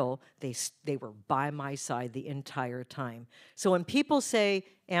the hill, they were by my side the entire time. So when people say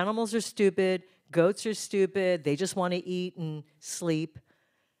animals are stupid, goats are stupid, they just want to eat and sleep,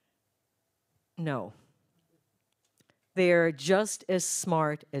 no. They're just as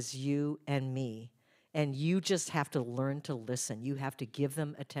smart as you and me. And you just have to learn to listen. You have to give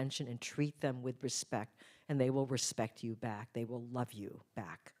them attention and treat them with respect. And they will respect you back. They will love you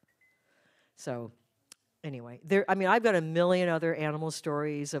back. So anyway, I've got a million other animal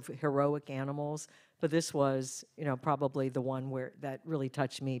stories of heroic animals. But this was, probably the one that really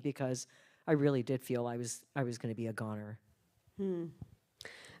touched me, because I really did feel I was going to be a goner.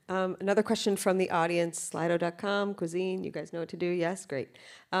 Another question from the audience, Slido.com, cuisine, you guys know what to do? Yes, great.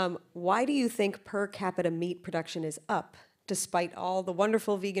 Why do you think per capita meat production is up, despite all the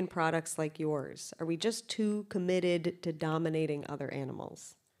wonderful vegan products like yours? Are we just too committed to dominating other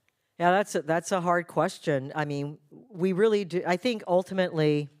animals? Yeah, that's a hard question. We really do. I think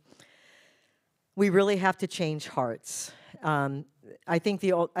ultimately we really have to change hearts. I think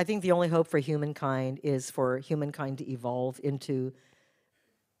the only hope for humankind is for humankind to evolve into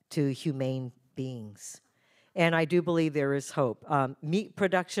humane beings. And I do believe there is hope. Meat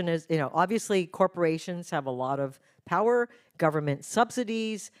production is, obviously corporations have a lot of power, government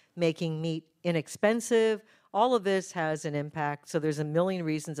subsidies, making meat inexpensive. All of this has an impact. So there's a million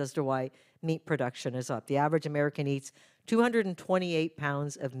reasons as to why meat production is up. The average American eats 228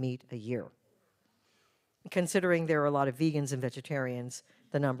 pounds of meat a year. Considering there are a lot of vegans and vegetarians,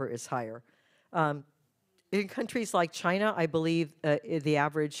 the number is higher. In countries like China, I believe the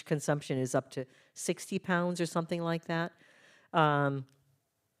average consumption is up to 60 pounds or something like that. But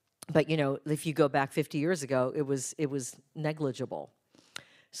if you go back 50 years ago, it was negligible.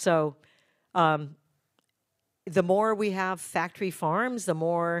 So the more we have factory farms, the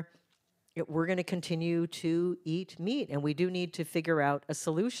more we're going to continue to eat meat, and we do need to figure out a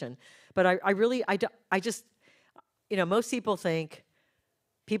solution. But I just, most people think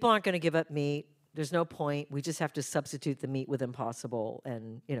people aren't going to give up meat. There's no point. We just have to substitute the meat with impossible,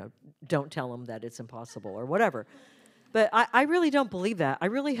 and don't tell them that it's impossible or whatever. But I really don't believe that. I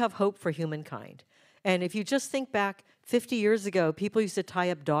really have hope for humankind. And if you just think back 50 years ago, people used to tie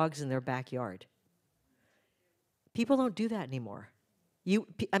up dogs in their backyard. People don't do that anymore.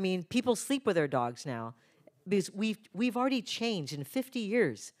 I mean, people sleep with their dogs now because we've already changed in 50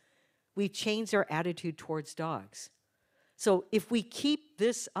 years. We've changed our attitude towards dogs. So if we keep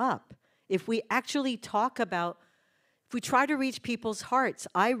this up, if we actually talk about, if we try to reach people's hearts,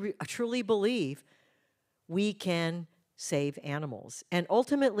 I truly believe we can save animals. And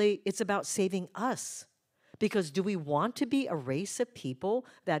ultimately, it's about saving us. Because do we want to be a race of people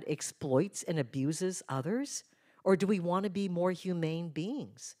that exploits and abuses others? Or do we want to be more humane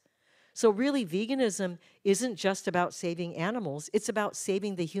beings? So really, veganism isn't just about saving animals. It's about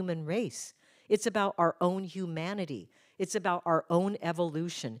saving the human race. It's about our own humanity. It's about our own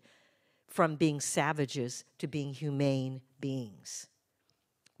evolution from being savages to being humane beings.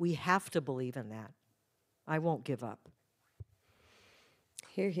 We have to believe in that. I won't give up.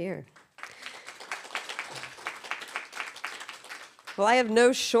 Hear, hear. Well, I have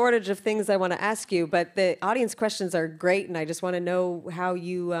no shortage of things I want to ask you, but the audience questions are great, and I just want to know how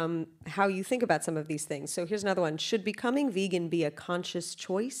you think about some of these things. So here's another one. Should becoming vegan be a conscious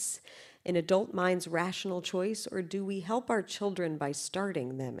choice, an adult mind's rational choice, or do we help our children by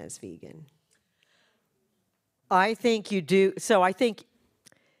starting them as vegan? I think you do. So I think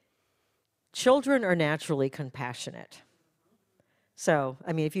children are naturally compassionate. So,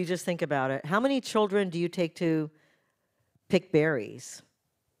 I mean, if you just think about it, how many children do you take to pick berries?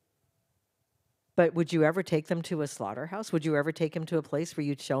 But would you ever take them to a slaughterhouse? Would you ever take them to a place where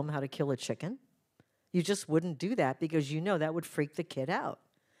you'd show them how to kill a chicken? You just wouldn't do that because you know that would freak the kid out.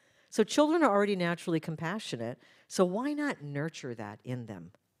 So children are already naturally compassionate, so why not nurture that in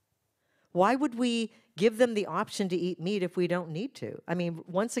them? Why would we give them the option to eat meat if we don't need to? I mean,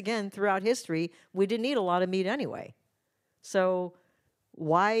 once again, throughout history, we didn't eat a lot of meat anyway. So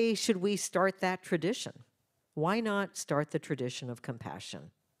why should we start that tradition? Why not start the tradition of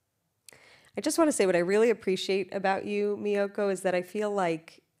compassion? I just want to say what I really appreciate about you, Miyoko, is that I feel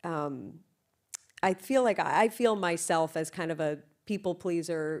myself as kind of a people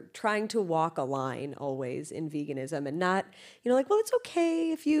pleaser, trying to walk a line always in veganism and not, like, well, it's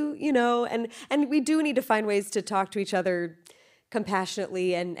okay if and we do need to find ways to talk to each other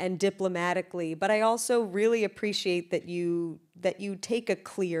compassionately and diplomatically. But I also really appreciate that you take a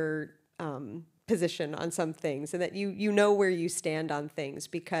clear position on some things and that you know where you stand on things,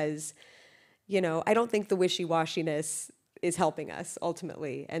 because I don't think the wishy-washiness is helping us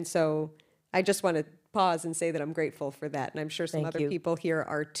ultimately. And so I just want to pause and say that I'm grateful for that. And I'm sure some other people here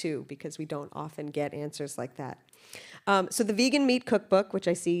are too, because we don't often get answers like that. So the Vegan Meat Cookbook, which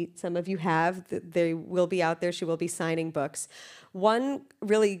I see some of you have, they will be out there. She will be signing books. One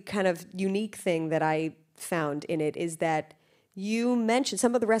really kind of unique thing that I found in it is that you mentioned,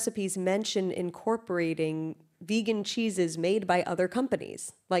 some of the recipes mention incorporating vegan cheeses made by other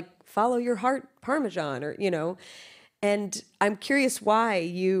companies, like Follow Your Heart Parmesan, or, and I'm curious why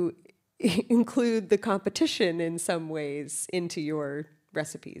you include the competition in some ways into your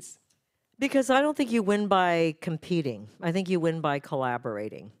recipes. Because I don't think you win by competing. I think you win by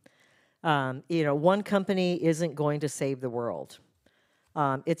collaborating. One company isn't going to save the world.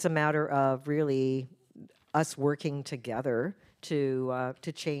 It's a matter of really us working together to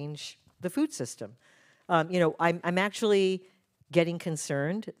change the food system. I'm actually getting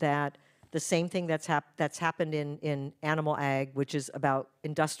concerned that the same thing that's happened in animal ag, which is about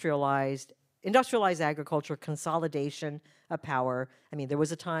industrialized agriculture, consolidation of power. I mean, there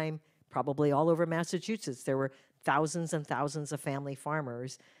was a time, probably all over Massachusetts, there were thousands and thousands of family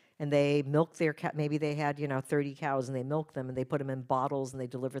farmers, and they milked their maybe they had 30 cows, and they milked them and they put them in bottles and they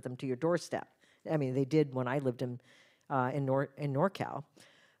delivered them to your doorstep. I mean, they did when I lived in NorCal,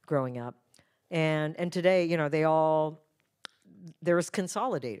 growing up, and today there's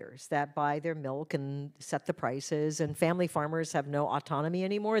consolidators that buy their milk and set the prices, and family farmers have no autonomy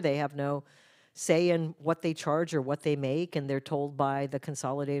anymore. They have no say in what they charge or what they make, and they're told by the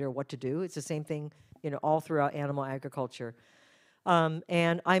consolidator what to do. It's the same thing, all throughout animal agriculture.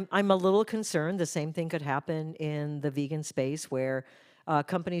 And I'm a little concerned the same thing could happen in the vegan space, where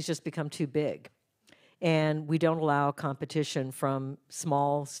companies just become too big, and we don't allow competition from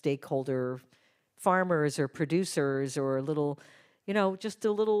small stakeholder farmers or producers or just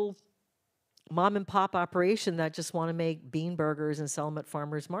a little mom and pop operation that just want to make bean burgers and sell them at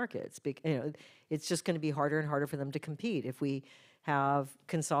farmers markets. It's just going to be harder and harder for them to compete if we have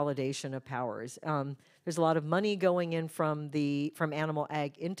consolidation of powers. There's a lot of money going in from animal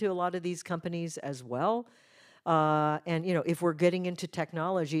ag into a lot of these companies as well. And if we're getting into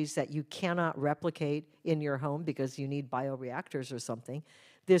technologies that you cannot replicate in your home because you need bioreactors or something,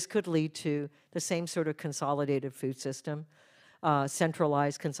 this could lead to the same sort of consolidated food system.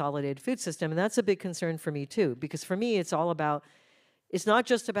 centralized, consolidated food system. And that's a big concern for me too, because for me, it's not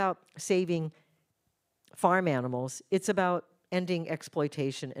just about saving farm animals, it's about ending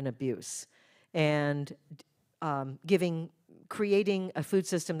exploitation and abuse and creating a food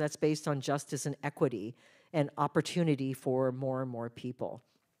system that's based on justice and equity and opportunity for more and more people.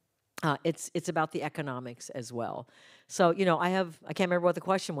 It's about the economics as well. So, I can't remember what the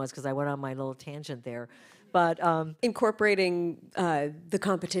question was because I went on my little tangent there. But Incorporating the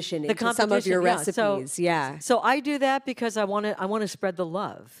competition into some of your recipes, yeah. So I do that because I want to spread the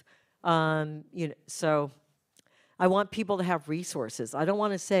love. So I want people to have resources. I don't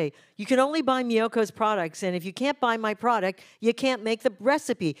want to say, you can only buy Miyoko's products, and if you can't buy my product, you can't make the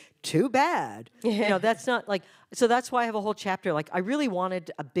recipe. Too bad. That's not like, so that's why I have a whole chapter. Like, I really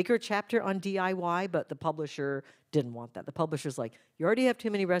wanted a bigger chapter on DIY, but the publisher didn't want that. The publisher's like, you already have too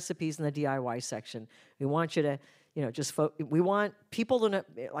many recipes in the DIY section. We want you to, we want people to know,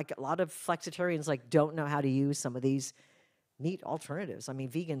 like a lot of flexitarians don't know how to use some of these meat alternatives. I mean,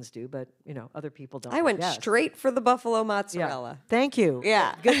 vegans do, but other people don't. I went straight for the buffalo mozzarella. Yeah. Thank you.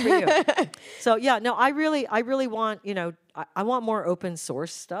 Yeah. Good for you. So yeah, no, I really want, I want more open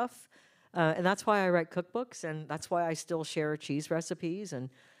source stuff. And that's why I write cookbooks, and that's why I still share cheese recipes. And,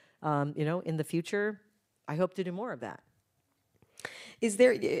 in the future, I hope to do more of that.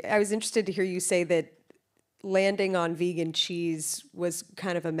 I was interested to hear you say that landing on vegan cheese was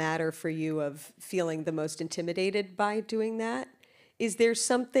kind of a matter for you of feeling the most intimidated by doing that. Is there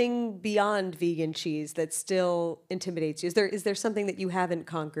something beyond vegan cheese that still intimidates you? Is there something that you haven't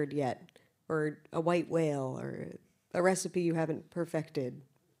conquered yet, or a white whale, or a recipe you haven't perfected?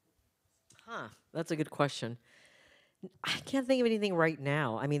 That's a good question. I can't think of anything right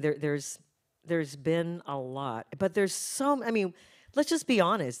now. I mean, there's been a lot, but let's just be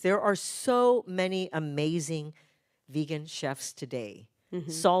honest. There are so many amazing vegan chefs today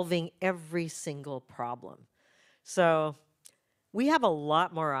solving every single problem. So we have a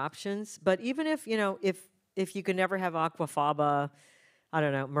lot more options, but even if you could never have aquafaba, I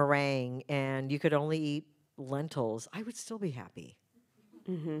don't know, meringue, and you could only eat lentils, I would still be happy.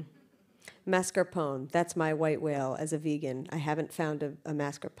 Mascarpone, that's my white whale as a vegan. I haven't found a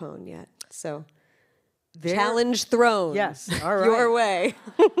mascarpone yet, so... Challenge thrown. Yes, all right. Your way.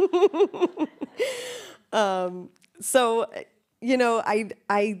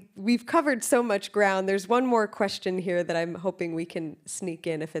 We've covered so much ground. There's one more question here that I'm hoping we can sneak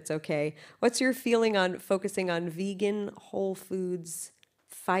in if it's okay. What's your feeling on focusing on vegan, whole foods,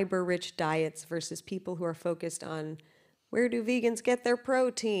 fiber-rich diets versus people who are focused on where do vegans get their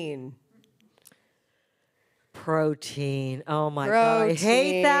protein? Protein. Oh my God. I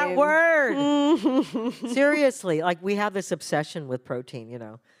hate that word. Seriously. Like, we have this obsession with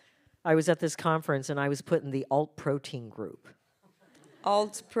protein, I was at this conference and I was put in the alt protein group.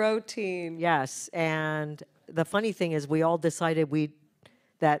 Alt protein. Yes. And the funny thing is, we all decided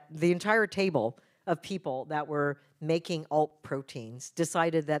that the entire table of people that were making alt proteins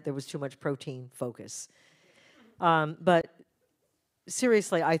decided that there was too much protein focus. But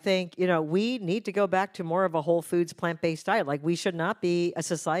seriously, I think, we need to go back to more of a whole foods, plant-based diet. Like, we should not be a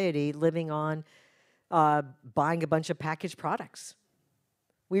society living on buying a bunch of packaged products.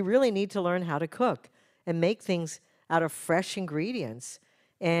 We really need to learn how to cook and make things out of fresh ingredients.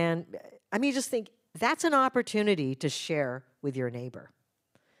 And just think, that's an opportunity to share with your neighbor.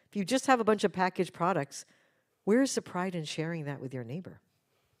 If you just have a bunch of packaged products, where's the pride in sharing that with your neighbor?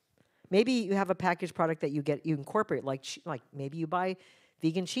 Maybe you have a packaged product that you incorporate, like maybe you buy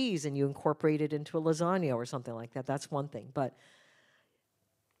vegan cheese and you incorporate it into a lasagna or something like that. That's one thing. But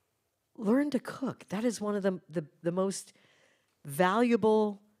learn to cook. That is one of the most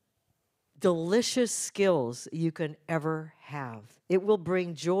valuable, delicious skills you can ever have. It will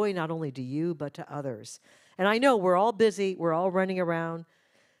bring joy not only to you, but to others. And I know we're all busy, we're all running around,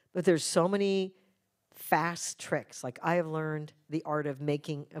 but there's so many fast tricks. Like, I have learned the art of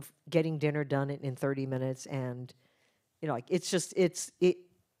getting dinner done in 30 minutes. And,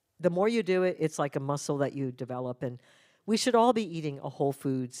 the more you do it, it's like a muscle that you develop. And we should all be eating a whole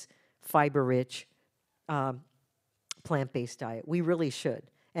foods, fiber-rich, plant-based diet. We really should.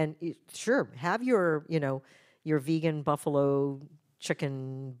 And sure, have your vegan buffalo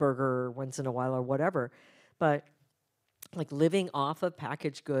chicken burger once in a while or whatever. But like, living off of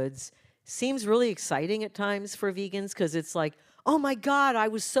packaged goods seems really exciting at times for vegans, because it's like, oh my God, I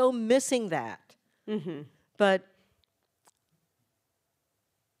was so missing that. But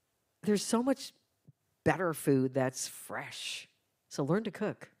there's so much better food that's fresh. So learn to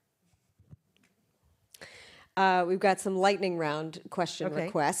cook. We've got some lightning round question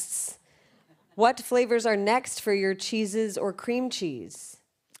requests. What flavors are next for your cheeses or cream cheese?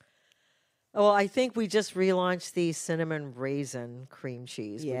 Well, I think we just relaunched the cinnamon raisin cream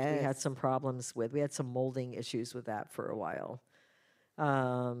cheese, which we had Yes. some problems with. We had some molding issues with that for a while.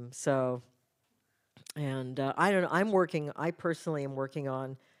 I don't know. I personally am working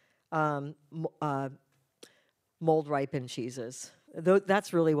on mold ripened cheeses.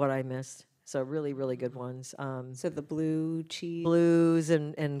 That's really what I missed. So really, really good ones. So the blue cheese. Blues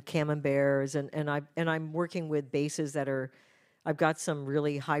and camemberts, and I'm working with bases that are. I've got some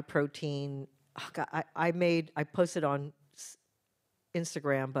really high protein. Oh God, I posted on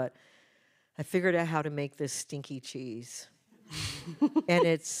Instagram, but I figured out how to make this stinky cheese, and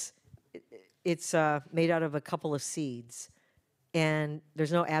it's made out of a couple of seeds, and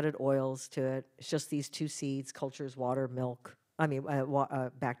there's no added oils to it. It's just these two seeds, cultures, water, milk.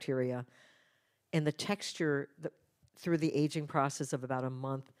 Bacteria, and the texture through the aging process of about a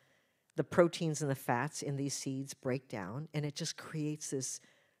month. The proteins and the fats in these seeds break down, and it just creates this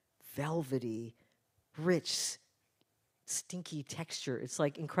velvety, rich, stinky texture. It's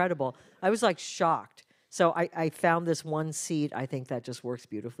like incredible. I was like shocked. So I found this one seed, I think that just works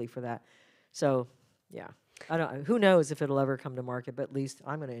beautifully for that. So yeah, I don't. Who knows if it'll ever come to market, but at least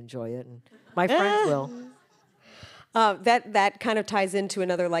I'm going to enjoy it, and my friends will. That kind of ties into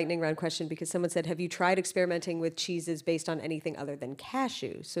another lightning round question because someone said, "Have you tried experimenting with cheeses based on anything other than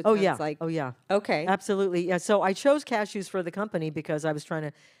cashew?" So it sounds like, oh yeah, okay, absolutely, yeah. So I chose cashews for the company because I was trying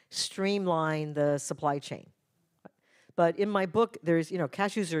to streamline the supply chain. But in my book, there's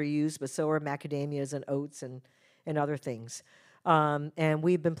cashews are used, but so are macadamias and oats and other things. And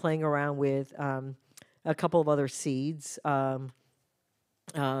we've been playing around with a couple of other seeds.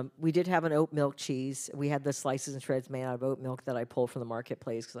 We did have an oat milk cheese. We had the slices and shreds made out of oat milk that I pulled from the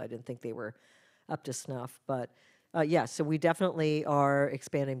marketplace because I didn't think they were up to snuff. But so we definitely are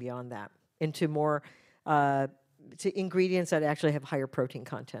expanding beyond that into more to ingredients that actually have higher protein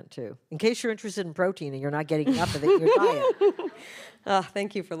content too. In case you're interested in protein and you're not getting enough of it in your diet.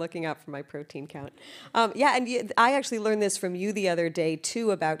 Thank you for looking out for my protein count. I actually learned this from you the other day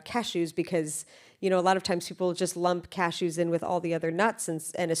too about cashews because a lot of times people just lump cashews in with all the other nuts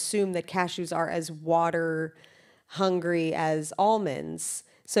and assume that cashews are as water hungry as almonds.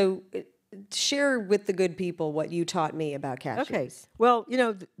 So share with the good people what you taught me about cashews. Okay. Well,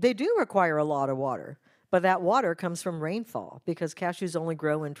 they do require a lot of water, but that water comes from rainfall because cashews only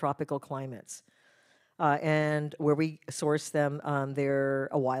grow in tropical climates. And where we source them, they're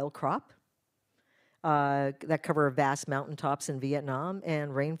a wild crop that cover vast mountaintops in Vietnam,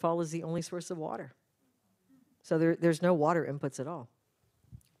 and rainfall is the only source of water. So there's no water inputs at all.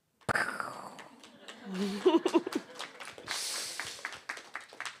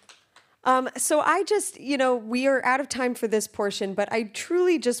 So I just, we are out of time for this portion, but I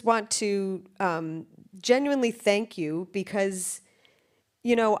truly just want to genuinely thank you because,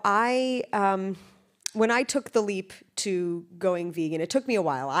 when I took the leap to going vegan, it took me a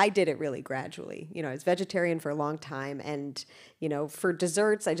while. I did it really gradually. I was vegetarian for a long time. And, for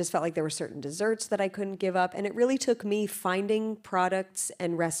desserts, I just felt like there were certain desserts that I couldn't give up. And it really took me finding products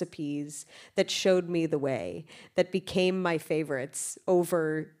and recipes that showed me the way, that became my favorites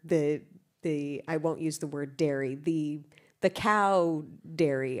over the I won't use the word dairy, the cow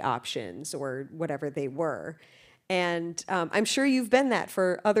dairy options or whatever they were. And I'm sure you've been that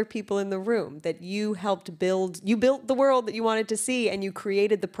for other people in the room, that you built the world that you wanted to see and you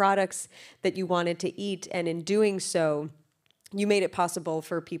created the products that you wanted to eat. And in doing so, you made it possible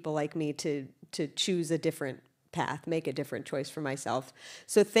for people like me to choose a different path, make a different choice for myself.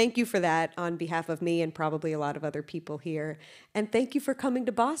 So thank you for that on behalf of me and probably a lot of other people here. And thank you for coming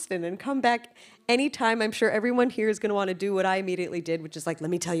to Boston and come back anytime. I'm sure everyone here is going to want to do what I immediately did, which is like, let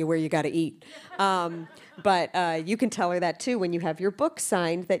me tell you where you got to eat. But you can tell her that too when you have your book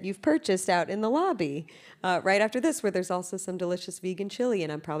signed that you've purchased out in the lobby right after this, where there's also some delicious vegan chili.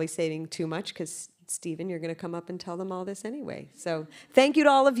 And I'm probably saving too much because Stephen, you're going to come up and tell them all this anyway. So thank you to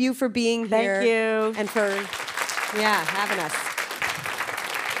all of you for being here. Thank you. And for having us.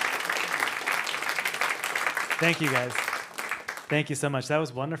 Thank you, guys. Thank you so much. That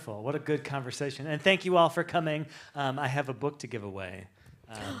was wonderful. What a good conversation. And thank you all for coming. I have a book to give away.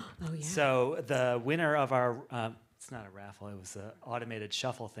 So the winner of our, it's not a raffle, it was an automated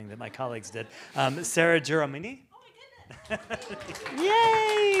shuffle thing that my colleagues did. Sarah Giramini. Oh my goodness.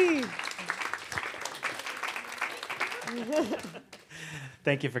 Yay!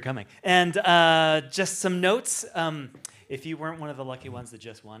 Thank you for coming. And just some notes. if you weren't one of the lucky ones that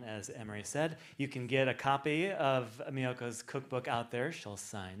just won, as Amory said, you can get a copy of Miyoko's cookbook out there. She'll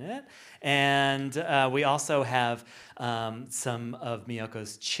sign it. And we also have some of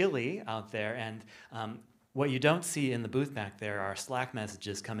Miyoko's chili out there. And what you don't see in the booth back there are Slack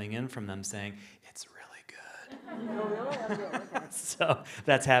messages coming in from them saying, it's really good. So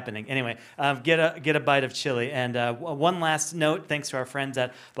that's happening. Anyway, get a bite of chili. And one last note, thanks to our friends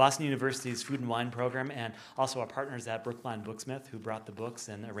at Boston University's Food and Wine program and also our partners at Brookline Booksmith who brought the books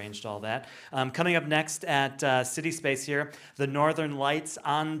and arranged all that. Coming up next at CitySpace here, The Northern Lights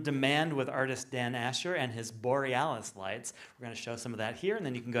on Demand with artist Dan Asher and his Borealis lights. We're going to show some of that here, and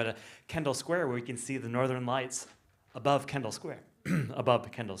then you can go to Kendall Square where you can see the Northern Lights above Kendall Square.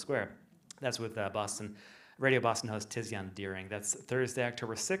 Above Kendall Square. That's with Radio Boston host Tizian Deering. That's Thursday,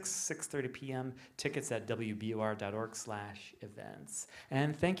 October 6th, 6:30 p.m. Tickets at wbur.org/events.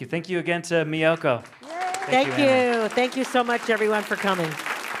 And thank you. Thank you again to Miyoko. Thank you. Thank you so much, everyone, for coming.